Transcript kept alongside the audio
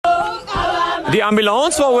Die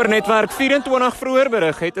ambulans waaroor Netwerk24 vroeër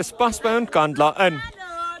berig het, is pas by Nkandla in.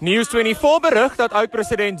 Netwerk24 berig dat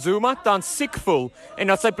oud-president Zuma tans siek voel en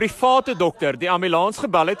dat sy private dokter die ambulans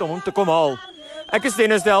gebel het om hom te kom haal. Ek is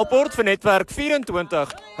Delport vir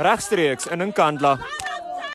Netwerk24, regstreeks in Nkandla.